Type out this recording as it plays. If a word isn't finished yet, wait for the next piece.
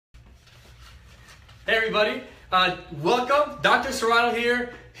Hey everybody, welcome. Dr. Serrano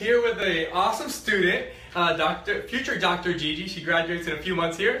here with an awesome student, future Dr. Gigi. She graduates in a few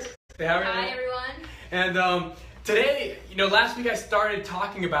months here. Say hi, hi everyone. And today, last week I started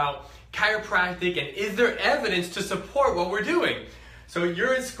talking about chiropractic and is there evidence to support what we're doing? So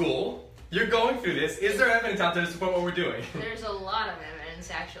you're in school, you're going through this. Is there evidence out there to support what we're doing? There's a lot of evidence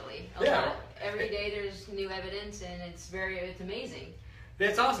actually. Every day there's new evidence and it's amazing.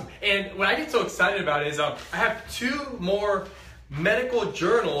 It's awesome. And what I get so excited about is I have two more medical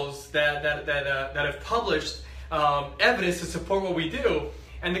journals that have published evidence to support what we do.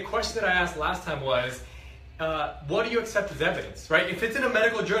 And the question that I asked last time was, what do you accept as evidence, right? If it's in a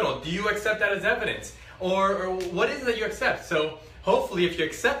medical journal, do you accept that as evidence? Or what is it that you accept? So hopefully if you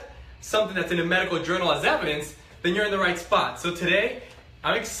accept something that's in a medical journal as evidence, then you're in the right spot. So today,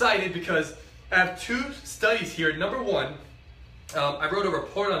 I'm excited because I have two studies here. Number one, I wrote a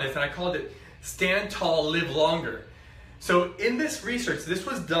report on this and I called it Stand Tall, Live Longer. So in this research, this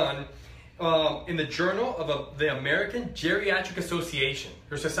was done in the Journal of the American Geriatric Association,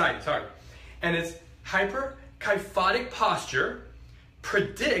 or Society, sorry. And it's hyperkyphotic posture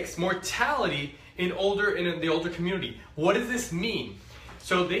predicts mortality in the older community. What does this mean?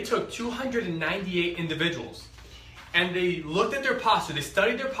 So they took 298 individuals and they looked at their posture, they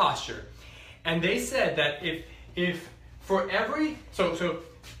studied their posture, and they said that if for every, so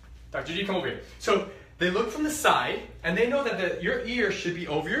Dr. G, come over here. So they look from the side and they know that your ear should be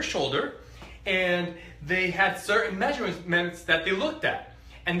over your shoulder, and they had certain measurements that they looked at.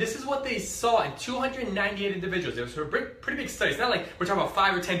 And this is what they saw in 298 individuals. It was a pretty big study. It's not like we're talking about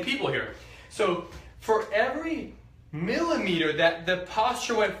 5 or 10 people here. So for every millimeter that the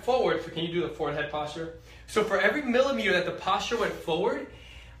posture went forward, so can you do the forehead posture? So for every millimeter that the posture went forward,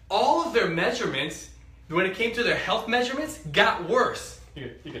 all of their measurements, when it came to their health measurements, got worse.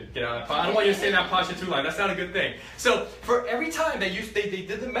 You could get out of that posture. I don't want you to stay in that posture too long. That's not a good thing. So for every time they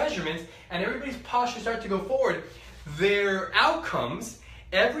did the measurements and everybody's posture started to go forward, their outcomes,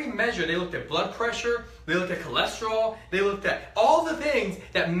 every measure, they looked at blood pressure, they looked at cholesterol, they looked at all the things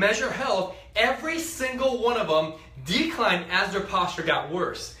that measure health, every single one of them declined as their posture got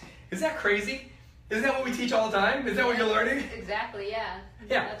worse. Is that crazy? Isn't that what we teach all the time? Is that what you're learning? Exactly, yeah.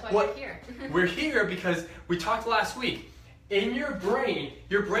 Yeah. That's why we're here. We're here because we talked last week. In your brain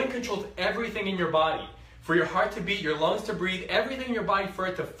controls everything in your body. For your heart to beat, your lungs to breathe, everything in your body, for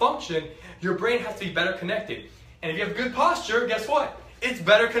it to function, your brain has to be better connected. And if you have good posture, guess what? It's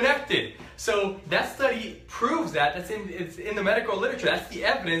better connected. So that study proves that. It's in the medical literature. That's the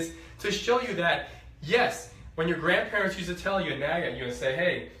evidence to show you that, yes, when your grandparents used to tell you and nag at you and say,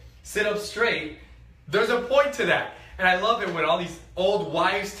 hey, sit up straight, there's a point to that. And I love it when all these old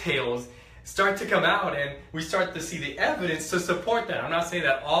wives' tales start to come out and we start to see the evidence to support that. I'm not saying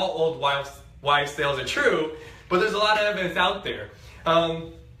that all old wives' tales are true, but there's a lot of evidence out there.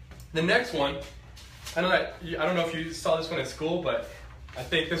 The next one, I don't know if you saw this one in school, but I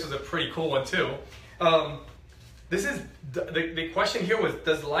think this was a pretty cool one too. This is the question here was,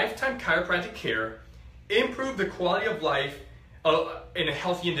 does lifetime chiropractic care improve the quality of life in a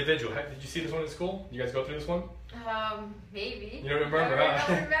healthy individual? Did you see this one in school? You guys go through this one? Maybe. You don't remember, huh? I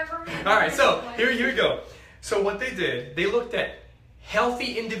don't remember. All right, so here we go. So what they did, they looked at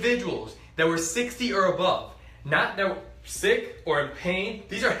healthy individuals that were 60 or above, not that were sick or in pain.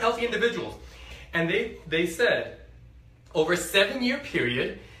 These are healthy individuals. And they said, over a 7-year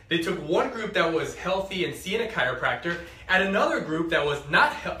period, they took one group that was healthy and seeing a chiropractor, and another group that was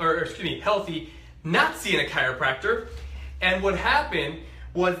healthy, not seeing a chiropractor. And what happened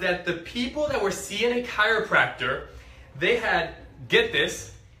was that the people that were seeing a chiropractor, they had, get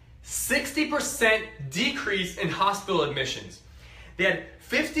this, 60% decrease in hospital admissions. They had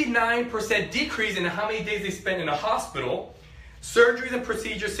 59% decrease in how many days they spent in a hospital. Surgeries and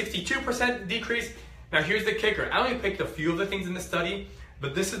procedures, 62% decrease. Now here's the kicker. I only picked a few of the things in the study,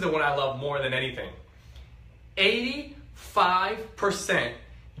 but this is the one I love more than anything. 85%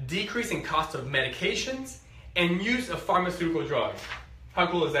 decrease in cost of medications and use of pharmaceutical drugs. How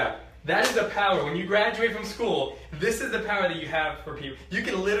cool is that? That is the power. When you graduate from school, this is the power that you have for people. You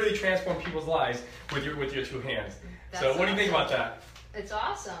can literally transform people's lives with your 2 hands. So what do you think about that? It's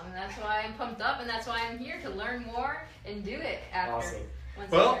awesome. That's why I'm pumped up, and that's why I'm here to learn more and do it after. Awesome.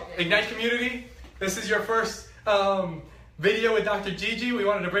 Well, Ignite Community, this is your first video with Dr. Gigi. We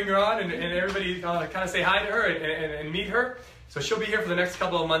wanted to bring her on and everybody kind of say hi to her and meet her. So she'll be here for the next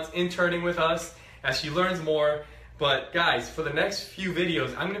couple of months interning with us as she learns more. But guys, for the next few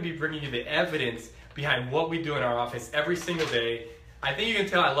videos, I'm going to be bringing you the evidence behind what we do in our office every single day. I think you can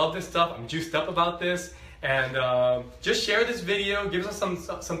tell I love this stuff. I'm juiced up about this. And just share this video. Give us some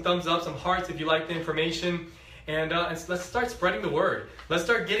thumbs up, some hearts if you like the information. And let's start spreading the word. Let's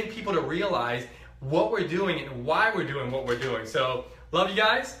start getting people to realize what we're doing and why we're doing what we're doing. So, love you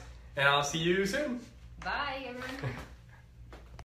guys, and I'll see you soon. Bye, everyone.